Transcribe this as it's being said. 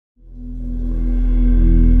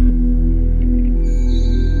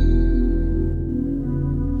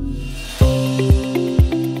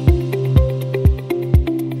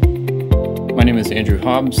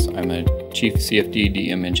Stuart Hobbs. I'm a Chief CFD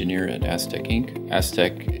DM engineer at Astec Inc.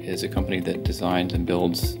 Astec is a company that designs and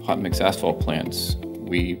builds hot mix asphalt plants.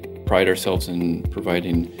 We pride ourselves in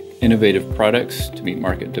providing innovative products to meet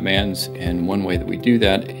market demands, and one way that we do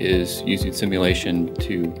that is using simulation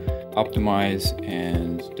to optimize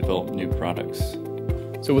and develop new products.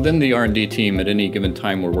 So within the R&D team, at any given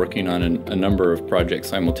time, we're working on a number of projects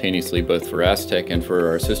simultaneously, both for Astec and for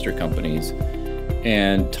our sister companies.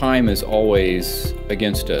 And time is always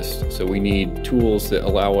against us. So we need tools that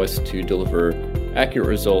allow us to deliver accurate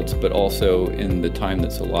results, but also in the time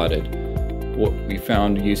that's allotted. What we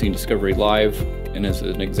found using Discovery Live, and as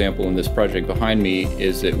an example in this project behind me,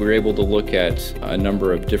 is that we're able to look at a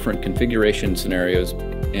number of different configuration scenarios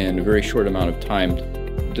in a very short amount of time.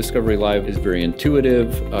 Discovery Live is very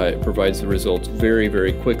intuitive. It provides the results very,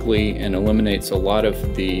 very quickly and eliminates a lot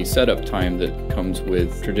of the setup time that comes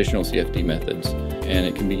with traditional CFD methods. And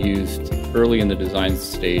it can be used early in the design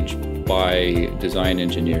stage by design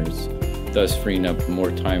engineers, thus freeing up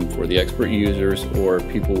more time for the expert users or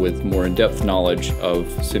people with more in-depth knowledge of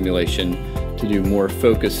simulation to do more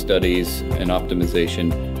focused studies and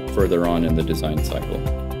optimization further on in the design cycle.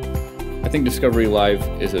 I think Discovery Live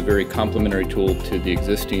is a very complementary tool to the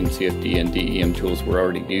existing CFD and DEM tools we're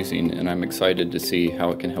already using, and I'm excited to see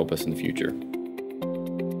how it can help us in the future.